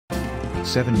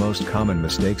7 Most Common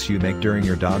Mistakes You Make During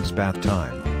Your Dog's Bath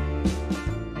Time.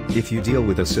 If you deal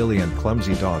with a silly and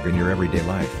clumsy dog in your everyday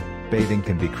life, bathing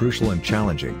can be crucial and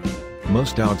challenging.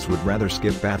 Most dogs would rather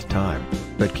skip bath time,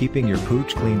 but keeping your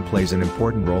pooch clean plays an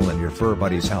important role in your fur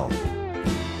buddy's health.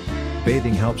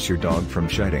 Bathing helps your dog from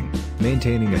shedding,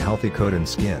 maintaining a healthy coat and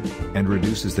skin, and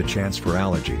reduces the chance for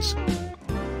allergies.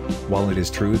 While it is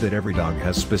true that every dog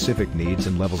has specific needs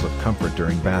and levels of comfort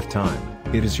during bath time,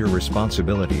 it is your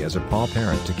responsibility as a paw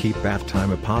parent to keep bath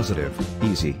time a positive,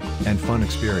 easy, and fun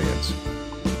experience.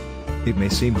 It may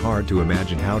seem hard to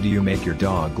imagine how do you make your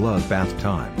dog love bath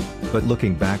time, but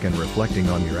looking back and reflecting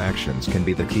on your actions can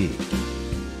be the key.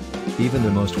 Even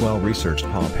the most well-researched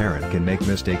paw parent can make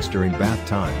mistakes during bath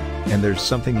time, and there's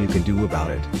something you can do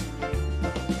about it.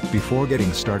 Before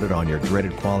getting started on your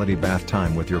dreaded quality bath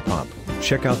time with your pup,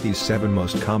 check out these 7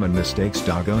 most common mistakes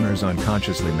dog owners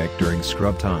unconsciously make during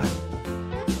scrub time.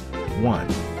 1.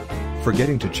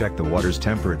 Forgetting to check the water's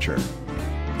temperature.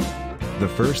 The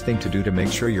first thing to do to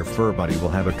make sure your fur buddy will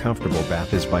have a comfortable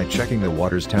bath is by checking the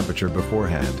water's temperature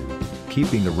beforehand.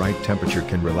 Keeping the right temperature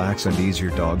can relax and ease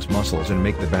your dog's muscles and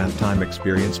make the bath time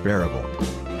experience bearable.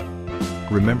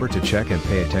 Remember to check and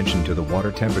pay attention to the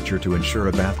water temperature to ensure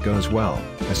a bath goes well,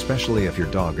 especially if your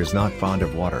dog is not fond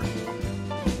of water.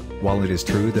 While it is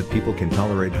true that people can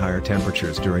tolerate higher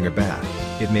temperatures during a bath,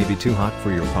 it may be too hot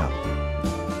for your pup.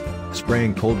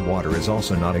 Spraying cold water is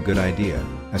also not a good idea,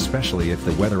 especially if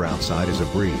the weather outside is a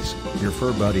breeze. Your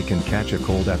fur buddy can catch a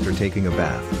cold after taking a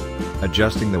bath.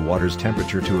 Adjusting the water's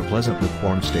temperature to a pleasant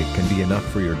lukewarm state can be enough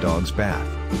for your dog's bath.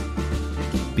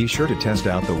 Be sure to test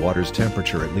out the water's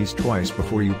temperature at least twice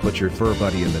before you put your fur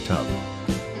buddy in the tub.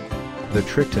 The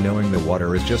trick to knowing the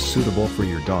water is just suitable for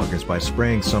your dog is by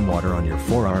spraying some water on your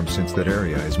forearm, since that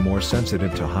area is more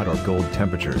sensitive to hot or cold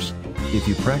temperatures. If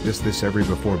you practice this every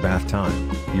before bath time,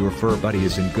 your fur buddy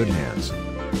is in good hands.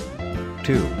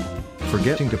 2.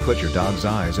 Forgetting to put your dog's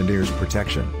eyes and ears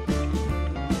protection.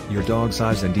 Your dog's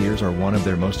eyes and ears are one of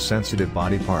their most sensitive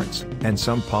body parts, and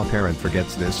some paw parent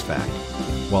forgets this fact.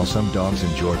 While some dogs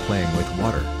enjoy playing with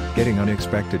water, getting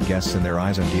unexpected guests in their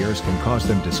eyes and ears can cause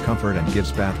them discomfort and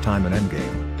gives bath time an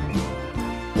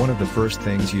endgame. One of the first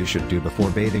things you should do before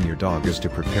bathing your dog is to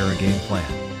prepare a game plan.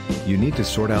 You need to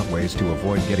sort out ways to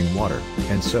avoid getting water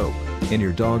and soap in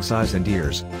your dog's eyes and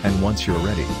ears, and once you're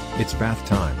ready, it's bath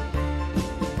time.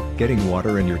 Getting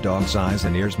water in your dog's eyes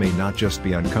and ears may not just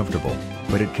be uncomfortable,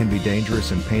 but it can be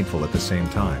dangerous and painful at the same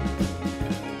time.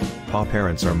 Paw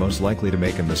parents are most likely to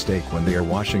make a mistake when they are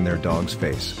washing their dog's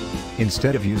face.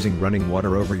 Instead of using running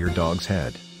water over your dog's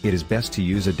head, it is best to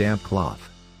use a damp cloth.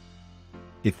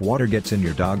 If water gets in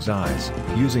your dog's eyes,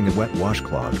 using a wet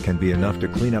washcloth can be enough to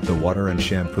clean up the water and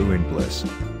shampoo in bliss.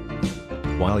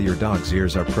 While your dog's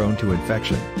ears are prone to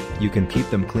infection, you can keep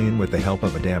them clean with the help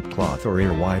of a damp cloth or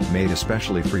ear wipe made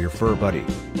especially for your fur buddy.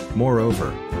 Moreover,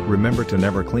 remember to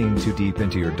never clean too deep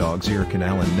into your dog's ear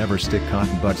canal and never stick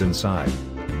cotton buds inside.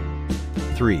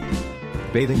 3.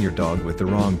 Bathing your dog with the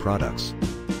wrong products.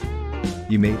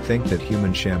 You may think that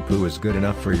human shampoo is good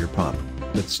enough for your pup,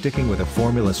 but sticking with a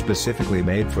formula specifically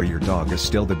made for your dog is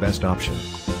still the best option.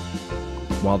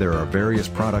 While there are various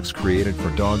products created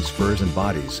for dogs' furs and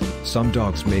bodies, some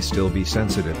dogs may still be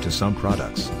sensitive to some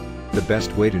products. The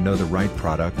best way to know the right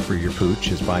product for your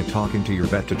pooch is by talking to your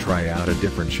vet to try out a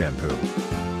different shampoo.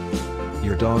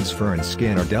 Your dog's fur and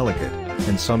skin are delicate,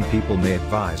 and some people may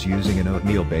advise using an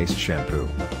oatmeal-based shampoo.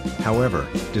 However,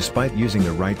 despite using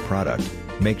the right product,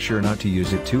 make sure not to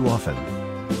use it too often.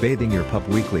 Bathing your pup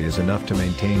weekly is enough to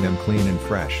maintain them clean and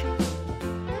fresh.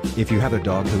 If you have a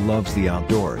dog who loves the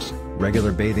outdoors,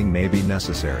 regular bathing may be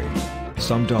necessary.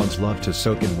 Some dogs love to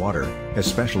soak in water,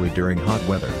 especially during hot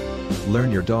weather.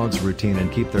 Learn your dog's routine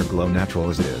and keep their glow natural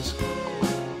as it is.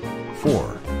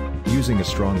 4. Using a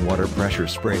strong water pressure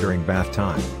spray during bath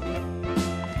time.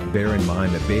 Bear in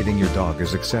mind that bathing your dog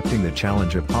is accepting the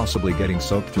challenge of possibly getting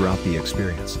soaked throughout the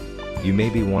experience. You may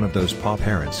be one of those paw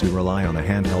parents who rely on a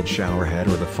handheld shower head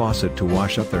or the faucet to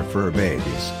wash up their fur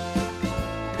babies.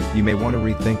 You may want to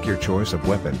rethink your choice of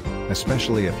weapon,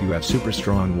 especially if you have super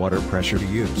strong water pressure to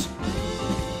use.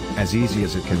 As easy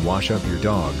as it can wash up your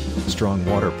dog, strong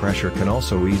water pressure can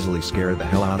also easily scare the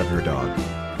hell out of your dog.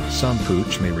 Some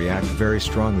pooch may react very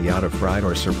strongly out of fright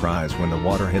or surprise when the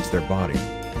water hits their body.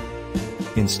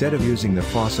 Instead of using the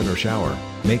faucet or shower,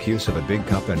 make use of a big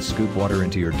cup and scoop water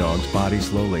into your dog's body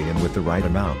slowly and with the right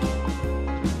amount.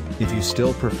 If you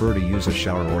still prefer to use a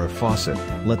shower or a faucet,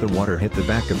 let the water hit the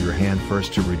back of your hand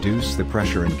first to reduce the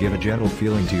pressure and give a gentle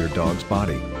feeling to your dog's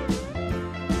body.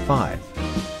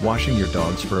 5. Washing your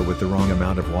dog's fur with the wrong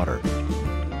amount of water.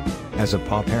 As a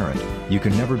paw parent, you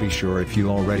can never be sure if you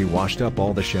already washed up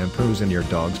all the shampoos in your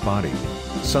dog's body.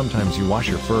 Sometimes you wash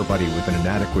your fur buddy with an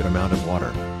inadequate amount of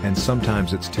water, and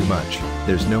sometimes it's too much.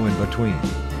 There's no in between.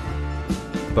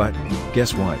 But,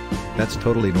 guess what? That's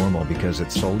totally normal because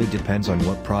it solely depends on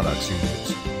what products you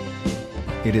use.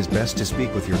 It is best to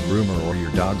speak with your groomer or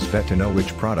your dog's vet to know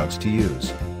which products to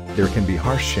use. There can be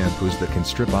harsh shampoos that can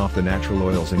strip off the natural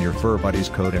oils in your fur buddy's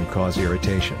coat and cause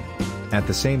irritation. At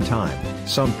the same time,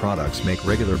 some products make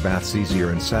regular baths easier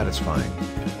and satisfying.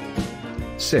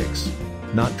 6.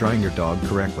 Not drying your dog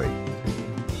correctly.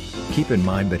 Keep in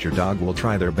mind that your dog will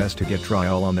try their best to get dry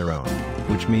all on their own,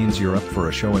 which means you're up for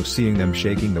a show of seeing them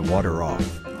shaking the water off.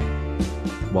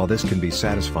 While this can be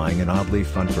satisfying and oddly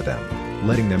fun for them,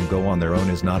 letting them go on their own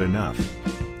is not enough.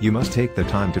 You must take the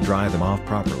time to dry them off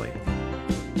properly.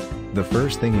 The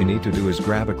first thing you need to do is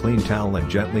grab a clean towel and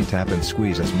gently tap and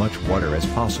squeeze as much water as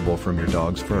possible from your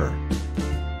dog's fur.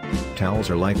 Towels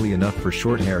are likely enough for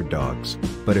short-haired dogs,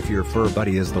 but if your fur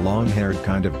buddy is the long-haired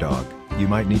kind of dog, you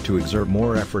might need to exert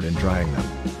more effort in drying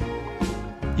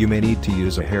them. You may need to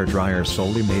use a hair dryer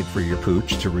solely made for your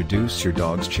pooch to reduce your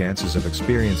dog's chances of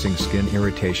experiencing skin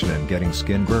irritation and getting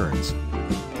skin burns.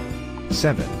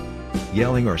 7.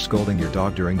 Yelling or scolding your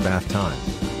dog during bath time.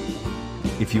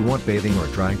 If you want bathing or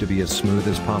drying to be as smooth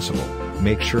as possible,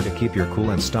 make sure to keep your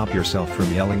cool and stop yourself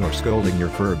from yelling or scolding your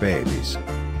fur babies.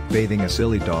 Bathing a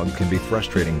silly dog can be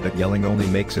frustrating, but yelling only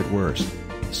makes it worse.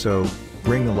 So,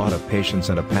 bring a lot of patience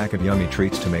and a pack of yummy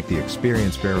treats to make the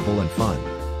experience bearable and fun.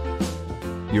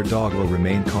 Your dog will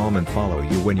remain calm and follow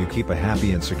you when you keep a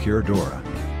happy and secure Dora.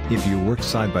 If you work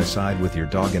side by side with your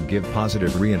dog and give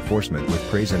positive reinforcement with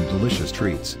praise and delicious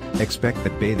treats, expect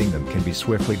that bathing them can be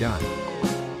swiftly done.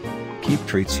 Keep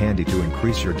treats handy to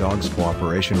increase your dog's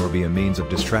cooperation or be a means of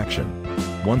distraction.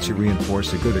 Once you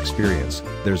reinforce a good experience,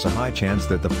 there's a high chance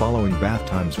that the following bath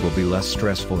times will be less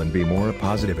stressful and be more a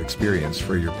positive experience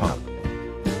for your pup.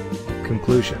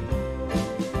 Conclusion.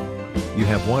 You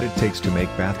have what it takes to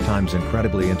make bath times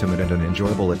incredibly intimate and an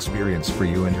enjoyable experience for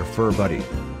you and your fur buddy.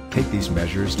 Take these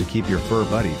measures to keep your fur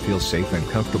buddy feel safe and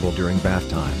comfortable during bath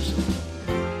times.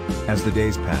 As the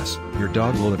days pass, your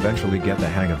dog will eventually get the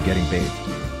hang of getting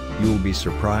bathed. You will be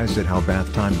surprised at how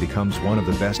bath time becomes one of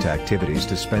the best activities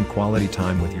to spend quality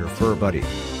time with your fur buddy.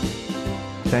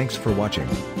 Thanks for watching.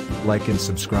 Like and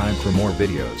subscribe for more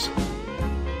videos.